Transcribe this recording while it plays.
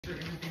sure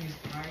everything is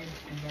tied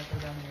and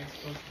buckled down the way it's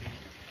supposed to be.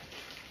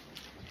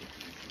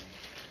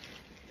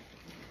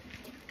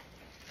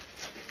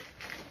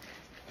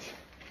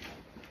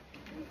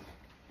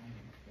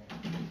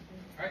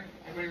 Alright,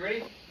 everybody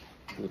ready?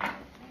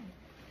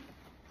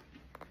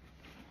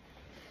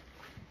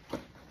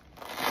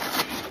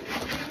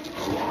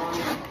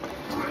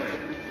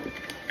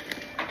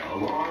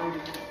 Alarm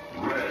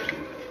red.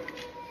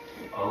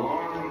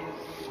 Alarm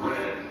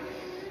red.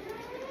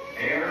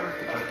 Air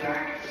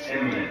attack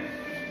imminent.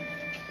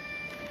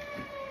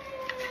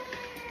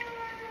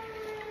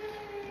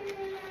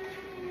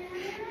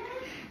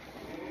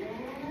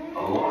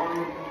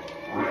 Alarm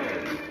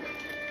red.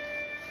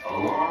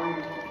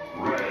 Alarm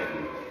red.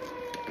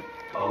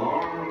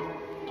 Alarm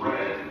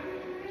red.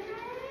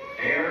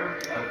 Air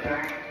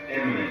attack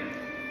imminent.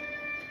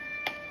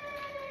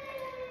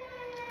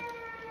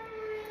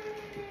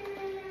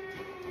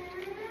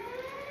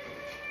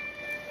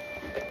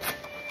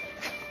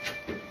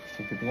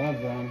 Put the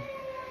gloves on.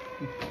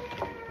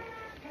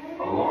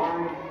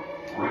 Alarm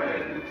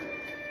red.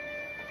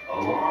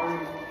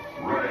 Alarm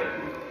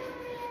red.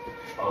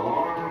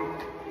 Alarm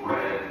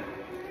red.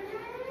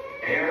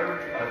 Air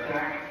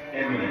attack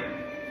imminent.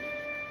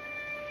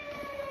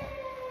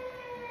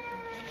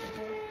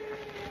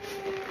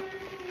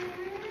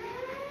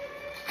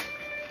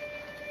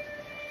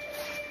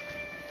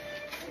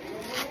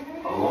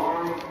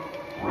 Alarm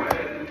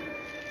red.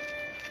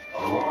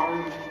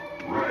 Alarm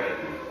red.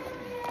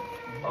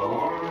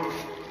 Alarm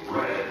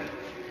red.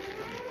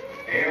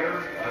 Air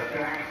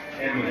attack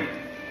imminent.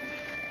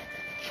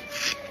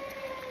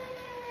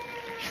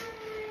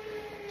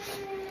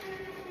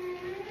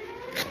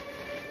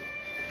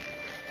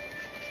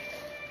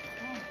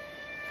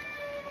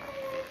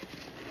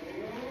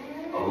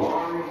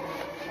 Alarm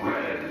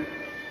red.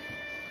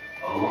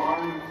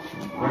 Alarm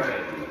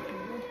red.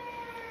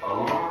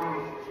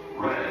 Alarm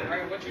red.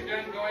 Alright, once you're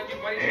done, go ahead and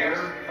do buddy Air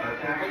checks.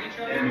 attack Buddy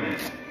checks.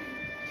 imminent.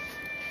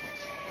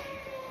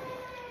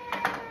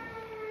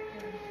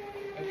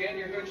 Again,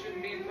 your hood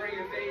shouldn't be in front of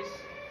your face.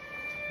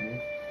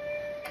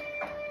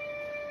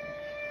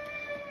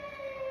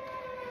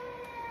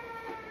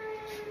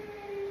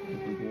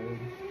 Pretty good.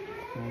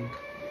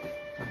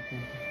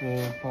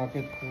 Full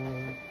pocket.